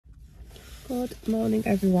Good morning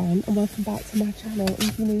everyone and welcome back to my channel.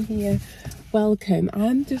 If you're new here, welcome.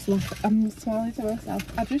 I'm smiling to myself.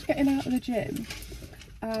 I'm just getting out of the gym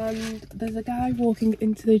and there's a guy walking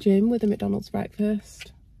into the gym with a McDonald's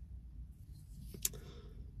breakfast.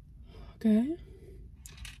 Okay.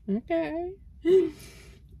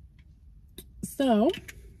 So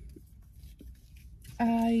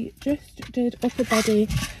I just did upper body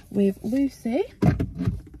with Lucy.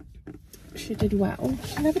 She did well.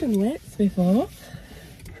 She's never done weights before.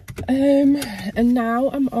 And now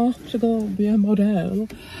I'm off to go be a model.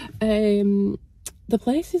 The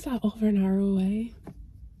place is like over an hour away,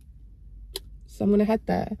 so I'm gonna head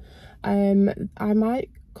there. I might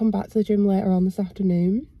come back to the gym later on this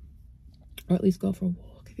afternoon, or at least go for a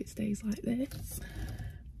walk if it stays like this.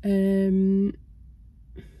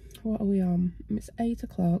 What are we on? It's 8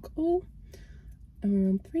 o'clock. Oh, and we're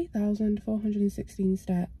on 3,416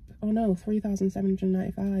 steps. Oh no,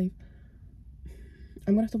 3,795.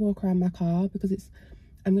 I'm gonna have to walk around my car because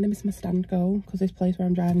I'm gonna miss my stand goal because this place where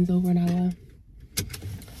I'm driving is over an hour.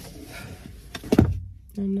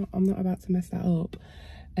 I'm not about to mess that up.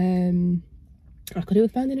 I could do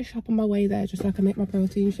with finding a shop on my way there just so I can make my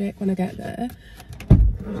protein shake when I get there.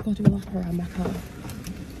 I've just got to do a lap around my car.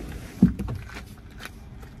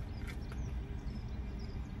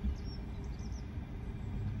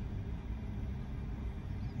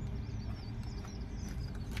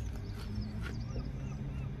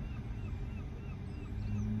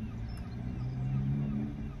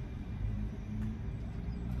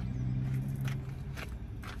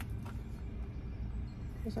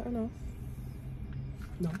 Is that enough?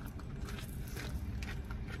 No.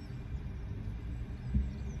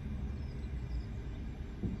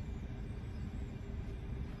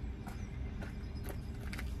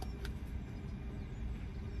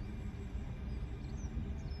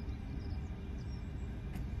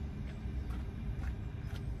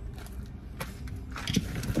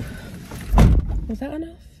 Was that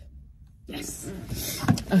enough? Yes.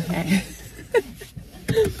 Okay.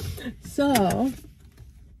 So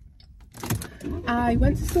I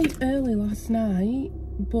went to sleep early last night,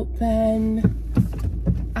 but then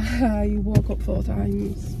I woke up 4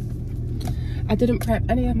 times. I didn't prep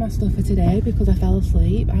any of my stuff for today because I fell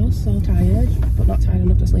asleep. I was so tired, but not tired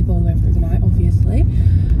enough to sleep all the way through the night, obviously.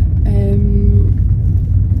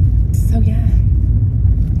 So yeah,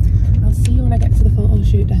 I'll see you when I get to the photo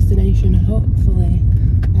shoot destination. Hopefully,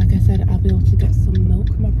 like I said, I'll be able to get some milk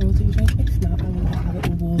in my protein shake. If not, I will have it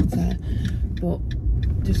with water. But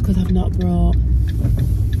just because I've not brought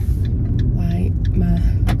like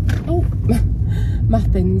my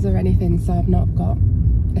thins or anything, so I've not got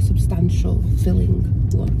a substantial filling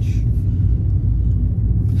lunch.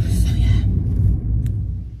 So yeah,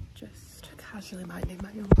 just casually minding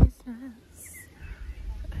my own business.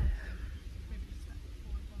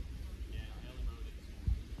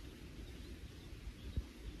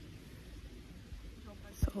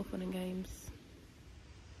 It's all fun and games.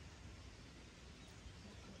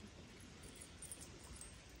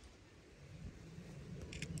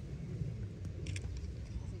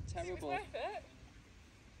 Terrible.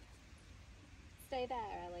 Stay there,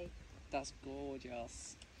 Ellie. That's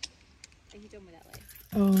gorgeous. Are you done with Ellie?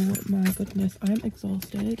 Oh my goodness, I'm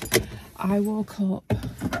exhausted. I woke up.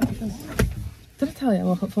 Did I tell you I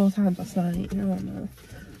woke up 4 times last night? I don't know.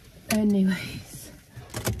 Anyways,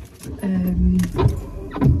 oh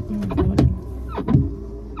my god,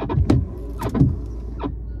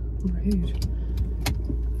 rude.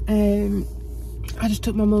 I just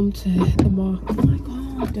took my mum to the market. Oh my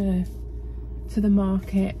god, to the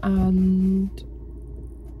market and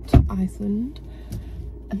to Iceland,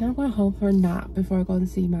 and then I'm going home for a nap before I go and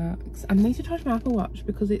see Max. And I need to charge my Apple Watch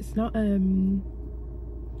because it's not it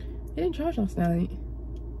didn't charge last night,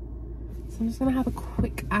 so I'm just gonna have a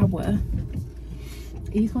quick hour.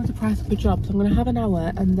 He's going to price up a job, so I'm gonna have an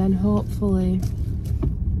hour and then hopefully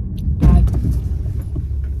I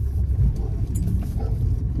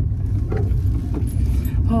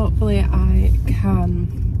can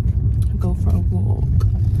go for a walk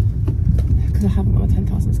because I haven't got my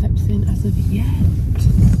 10,000 steps in as of yet.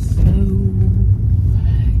 So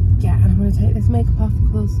yeah, and I'm going to take this makeup off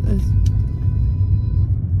because as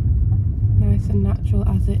nice and natural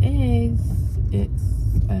as it is,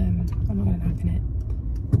 I'm not going to nap in it.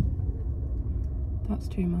 That's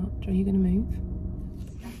too much. Are you going to move?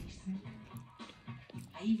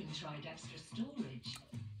 I even tried extra storage.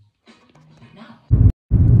 Now.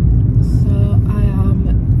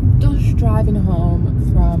 Driving home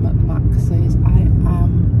from Max's. I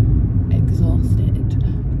am exhausted.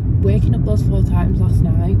 Waking up those 4 times last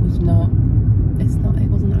night was it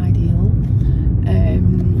wasn't ideal.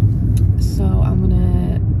 So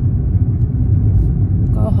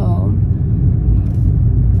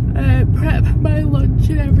lunch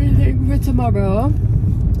and everything for tomorrow,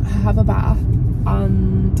 have a bath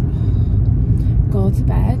and go to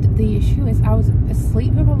bed. The issue is I was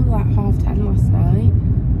asleep at probably like 10:30 last night,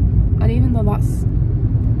 and even though that's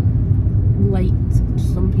late to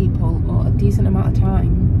some people or a decent amount of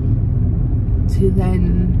time to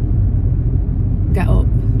then get up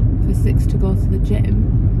for 6 to go to the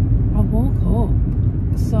gym, I woke up,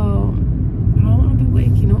 so I don't want to be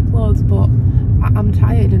waking up loads, but I'm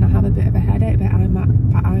tired and I have a bit of a headache, but I'm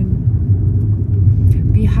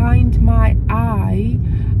behind my eye,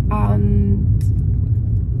 and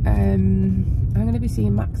I'm going to be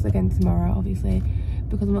seeing Max again tomorrow, obviously,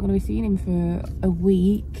 because I'm not going to be seeing him for a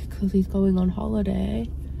week because he's going on holiday.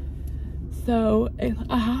 So if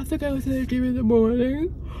I have to go to the gym in the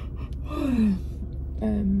morning,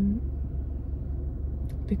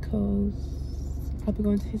 because I'll be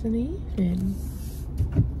going to his in the evening.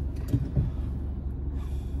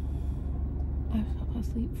 I've fell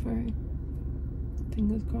asleep through.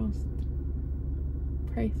 Fingers crossed.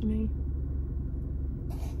 Pray for me.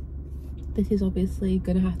 This is obviously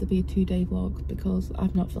gonna have to be a 2-day vlog because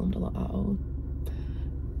I've not filmed a lot at all.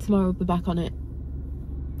 Tomorrow I'll be back on it,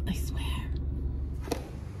 I swear,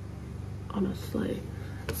 honestly.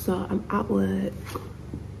 So I'm at work,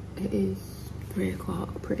 it is 3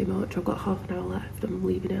 o'clock pretty much. I've got half an hour left. I'm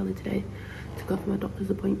leaving early today to go for my doctor's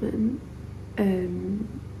appointment.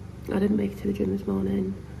 I didn't make it to the gym this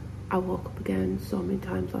morning. I woke up again so many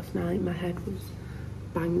times last night, my head was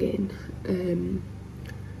banging.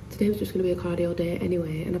 Today was just going to be a cardio day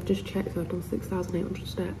anyway, and I've just checked, so I've done 6,800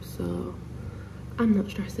 steps, so I'm not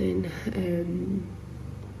stressing.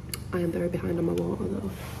 I am very behind on my water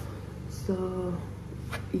though, so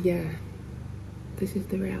yeah, this is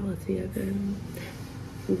the reality of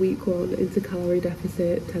week 1 into calorie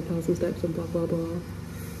deficit, 10,000 steps and blah blah blah.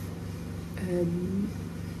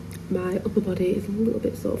 My upper body is a little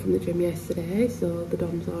bit sore from the gym yesterday, so the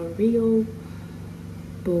DOMs are real,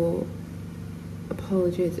 but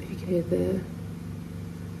apologies if you can hear the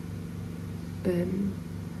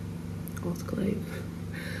autoclave.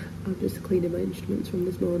 I'm just cleaning my instruments from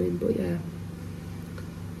this morning, but yeah,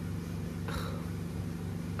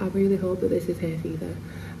 I really hope that this is hay fever.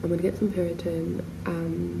 I'm gonna get some Piriton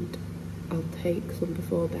and I'll take some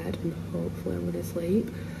before bed, and hopefully I'm gonna sleep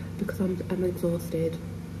because I'm exhausted,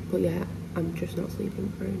 but yeah, I'm just not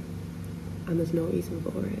sleeping through, and there's no reason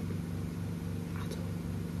for it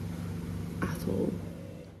at all.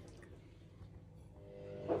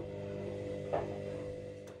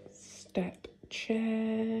 Step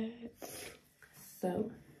check.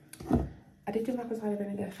 So I did do apple cider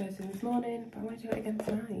vinegar first thing this morning, but I want to do it again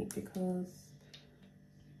tonight because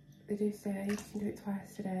they do say you can do it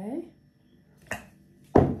twice today.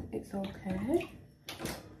 It's okay.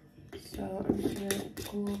 So I'm just gonna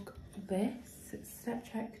plug this. Step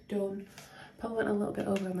check done. Probably went a little bit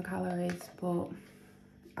over on the calories, but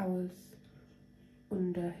I was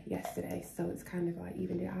under yesterday, so it's kind of like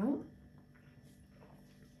evened it out.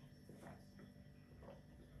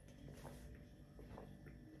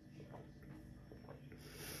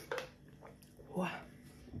 Wow.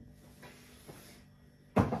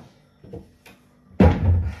 A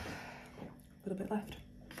little bit left.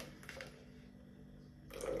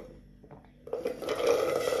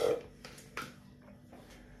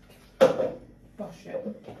 Gosh,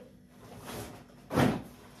 it.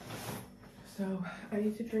 So I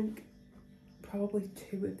need to drink probably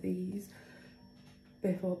 2 of these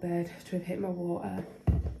before bed to have hit my water.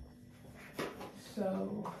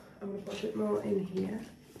 So I'm gonna put a bit more in here.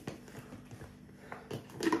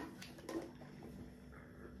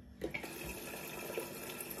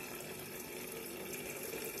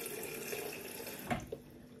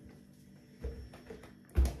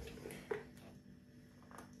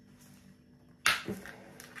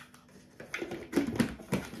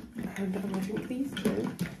 And I'm going to drink these 2.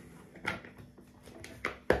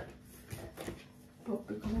 But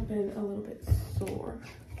because I've been a little bit sore,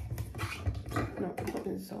 no, I've not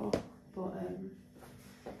been sore, but I'm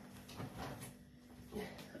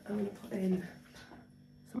going to put in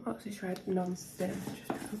some oxyshred non-stick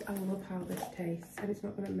just because I love how this tastes, and it's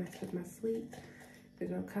not going to mess with my sleep. There's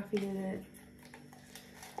no caffeine in it.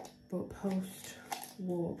 But post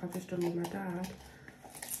walk I've just done with my dad,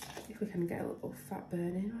 if we can get a little fat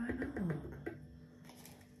burning, why not?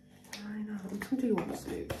 Why not? I'm just gonna do 1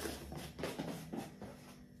 scoop.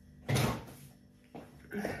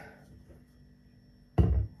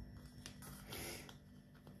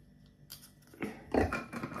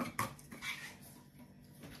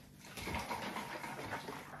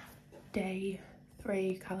 Day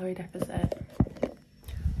 3 calorie deficit.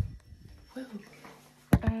 Whoa.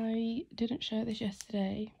 I didn't share this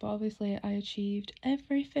yesterday, but obviously I achieved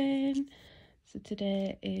everything. So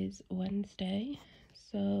today is Wednesday,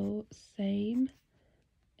 so same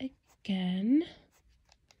again.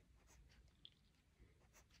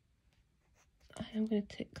 I am going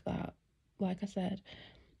to tick that. Like I said,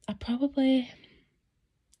 I probably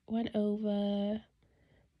went over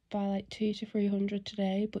by like 200 to 300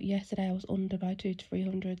 today, but yesterday I was under by 200 to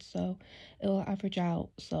 300, so it'll average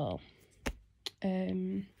out. So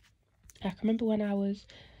I can remember when I was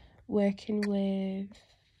working with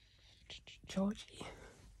Georgie,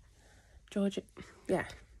 Georgie.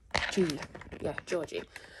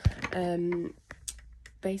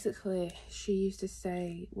 Basically, she used to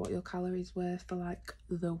say what your calories were for like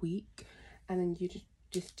the week, and then you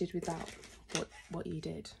just did with that what you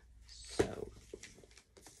did. So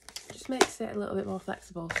just makes it a little bit more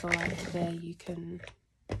flexible. So like today you can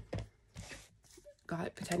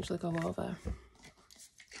like potentially go over.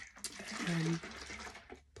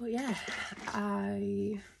 But yeah,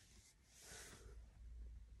 I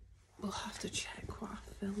will have to check what I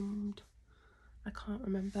filmed. I can't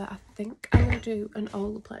remember. I think I'm going to do an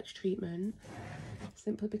Olaplex treatment,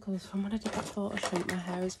 simply because from when I did that photo shoot, my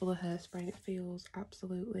hair is full of hairspray and it feels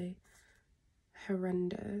absolutely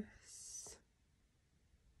horrendous.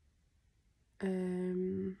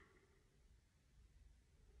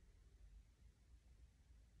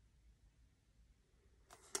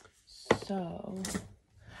 So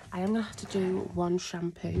I am going to have to do one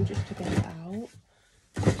shampoo just to get it out,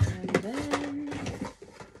 and then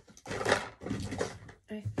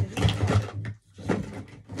I think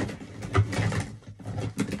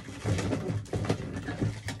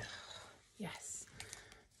yes,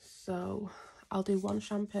 so I'll do one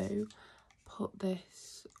shampoo, put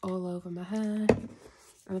this all over my hair, and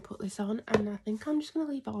I put this on, and I think I'm just going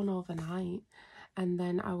to leave it on overnight, and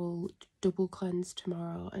then I will double cleanse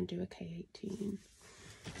tomorrow and do a K18.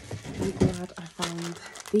 I'm glad I found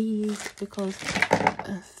these because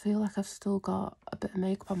I feel like I've still got a bit of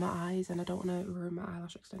makeup on my eyes and I don't want to ruin my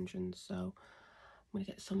eyelash extensions, so I'm going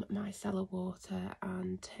to get some micellar water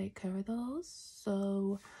and take care of those.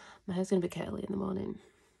 So my hair's going to be curly in the morning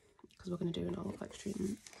because we're going to do an Olaplex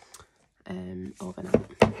treatment overnight.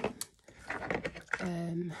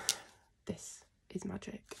 This is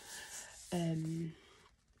magic.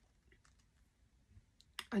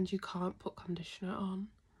 And you can't put conditioner on.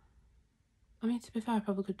 I mean, to be fair, I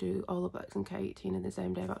probably could do Olaplex and K18 in the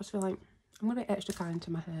same day, but I just feel like I'm going to be extra kind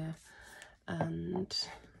to my hair and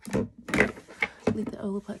leave the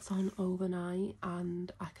Olaplex on overnight,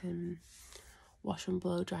 and I can wash and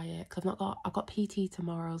blow dry it because I've got PT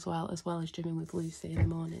tomorrow as well as gymming with Lucy in the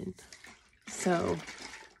morning. So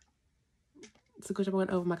it's a good job I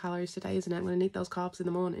went over my calories today, isn't it? I'm going to need those carbs in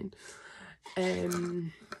the morning.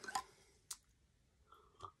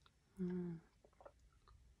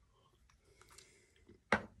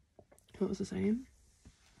 What was I saying?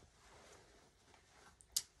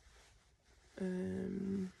 I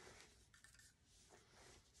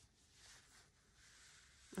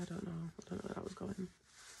don't know where that was going.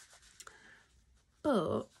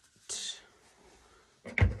 But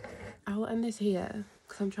I will end this here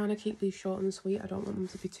because I'm trying to keep these short and sweet. I don't want them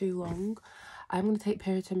to be too long. I'm going to take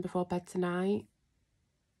Piriton before bed tonight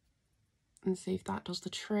and see if that does the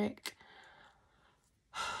trick.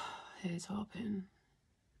 Here's hoping.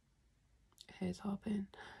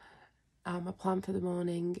 My plan for the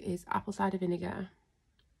morning is apple cider vinegar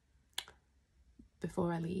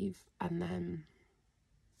before I leave, and then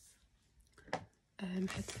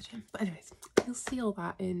head to the gym. But anyways, you'll see all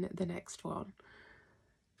that in the next one.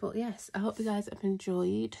 But yes, I hope you guys have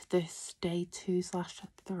enjoyed this day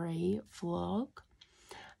 2/3 vlog,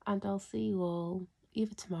 and I'll see you all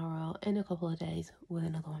either tomorrow or in a couple of days with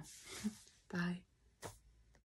another one. Bye.